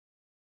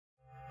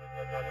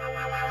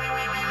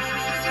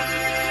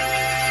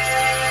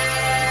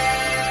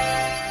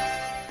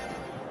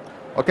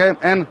Okay,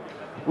 and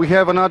we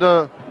have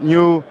another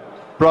new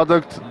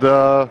product,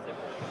 the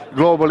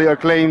globally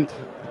acclaimed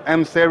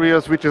M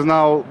series, which is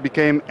now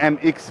became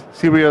MX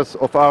series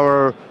of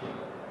our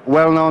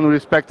well-known,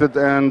 respected,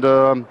 and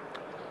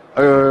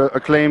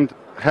acclaimed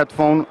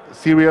headphone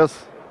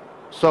series.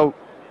 So,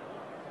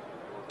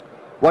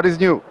 what is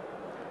new?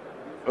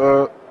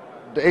 The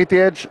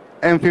ATH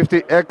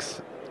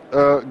M50X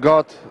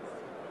got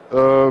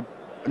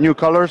new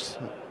colors,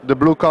 the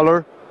blue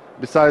color,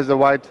 besides the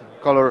white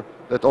color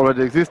that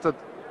already existed.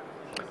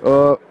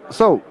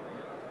 So,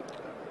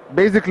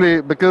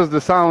 basically, because the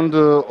sound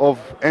of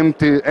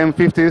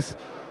M50s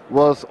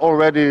was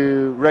already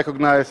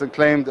recognized and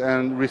claimed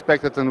and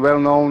respected and well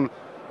known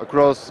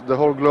across the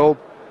whole globe,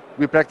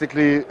 we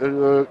practically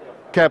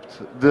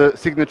kept the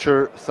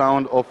signature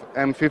sound of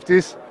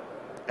M50s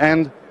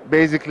and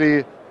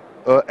basically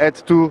add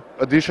two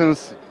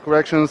additions,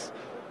 corrections.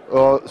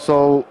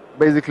 So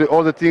basically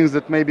all the things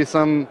that maybe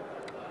some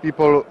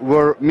people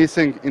were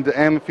missing in the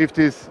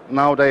M50s,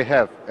 now they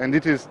have. And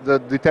it is the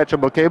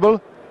detachable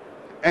cable,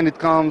 and it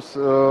comes,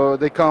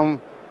 they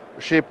come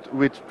shipped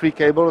with three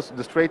cables,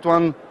 the straight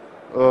one,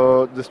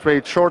 the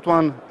straight short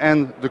one,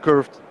 and the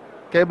curved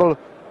cable.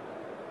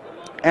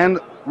 And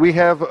we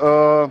have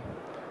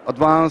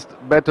advanced,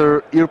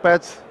 better ear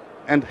pads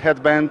and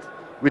headband,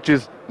 which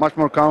is much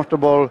more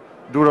comfortable,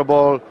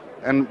 durable,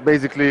 and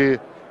basically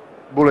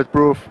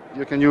bulletproof.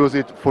 You can use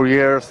it for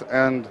years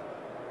and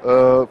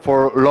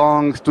for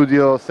long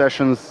studio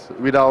sessions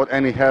without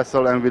any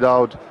hassle and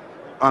without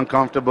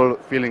uncomfortable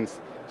feelings.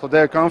 So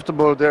they're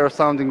comfortable, they're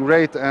sounding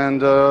great,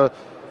 and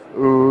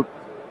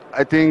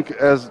I think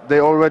as they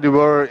already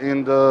were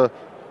in the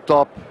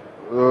top,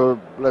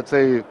 let's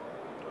say,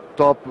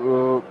 top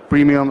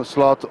premium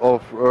slot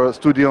of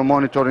studio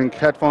monitoring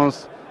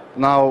headphones,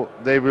 now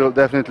they will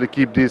definitely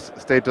keep this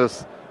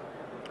status.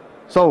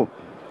 So,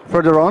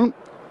 further on,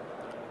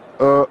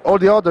 all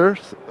the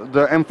others,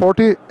 the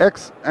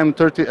M40X,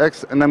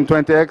 M30X, and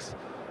M20X,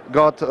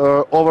 got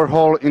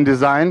overhaul in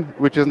design,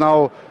 which is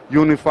now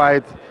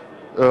unified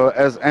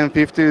as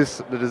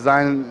M50s. The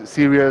design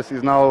series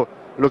is now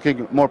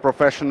looking more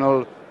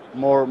professional,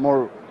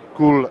 more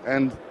cool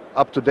and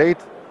up to date.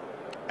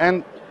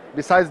 And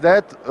besides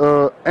that,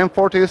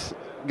 M40s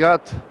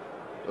got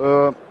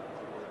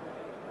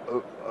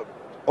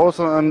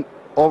also an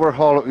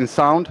overhaul in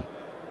sound.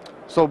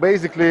 So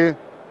basically,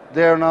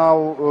 they're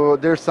now,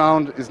 their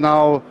sound is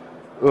now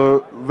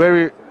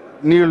very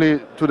nearly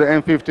to the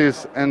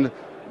M50s, and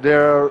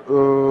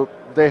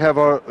they have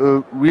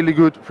a really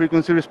good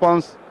frequency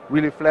response,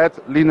 really flat,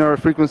 linear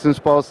frequency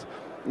response.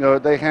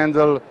 They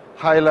handle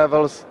high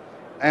levels,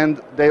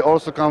 and they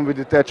also come with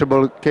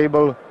detachable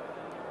cable,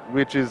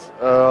 which is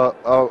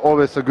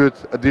always a good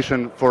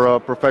addition for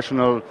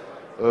professional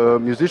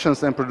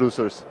musicians and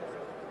producers.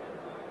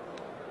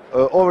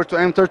 Over to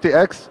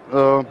M30X.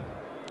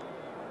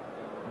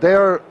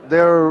 They're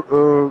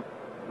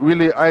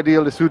really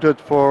ideally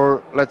suited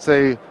for, let's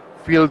say,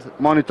 field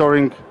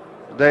monitoring.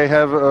 They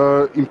have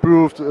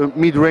improved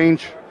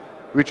mid-range,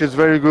 which is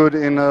very good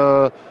in,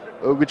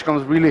 which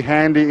comes really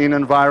handy in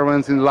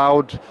environments, in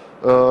loud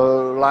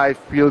live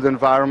field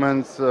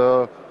environments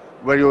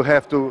where you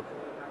have to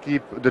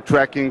keep the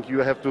tracking, you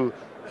have to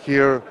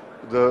hear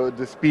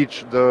the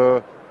speech,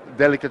 the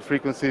delicate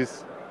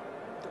frequencies.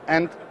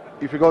 And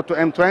if you go to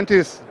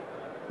M20s,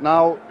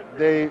 now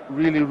they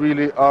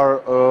really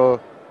are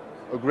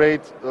a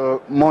great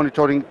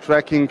monitoring,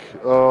 tracking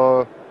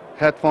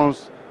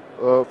headphones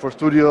for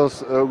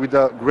studios with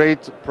a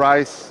great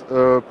price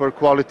per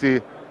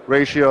quality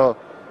ratio,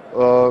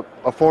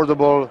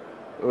 affordable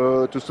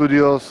to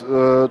studios,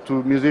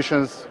 to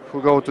musicians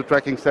who go to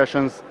tracking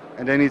sessions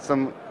and they need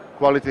some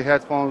quality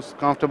headphones,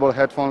 comfortable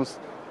headphones,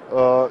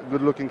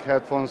 good-looking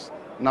headphones.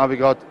 Now we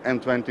got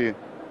M20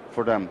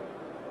 for them.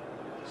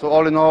 So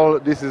all in all,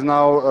 this is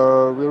now,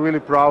 we're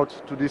really proud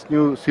to this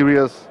new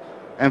series,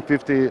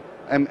 M50,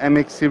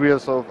 MX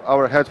series of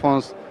our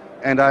headphones,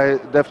 and I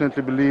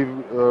definitely believe,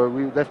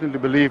 we definitely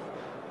believe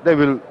they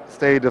will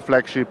stay the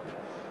flagship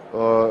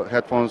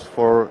headphones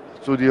for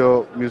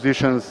studio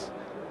musicians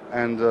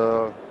and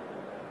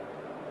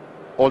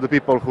all the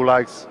people who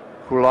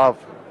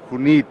love, who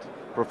need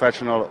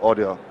professional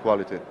audio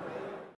quality.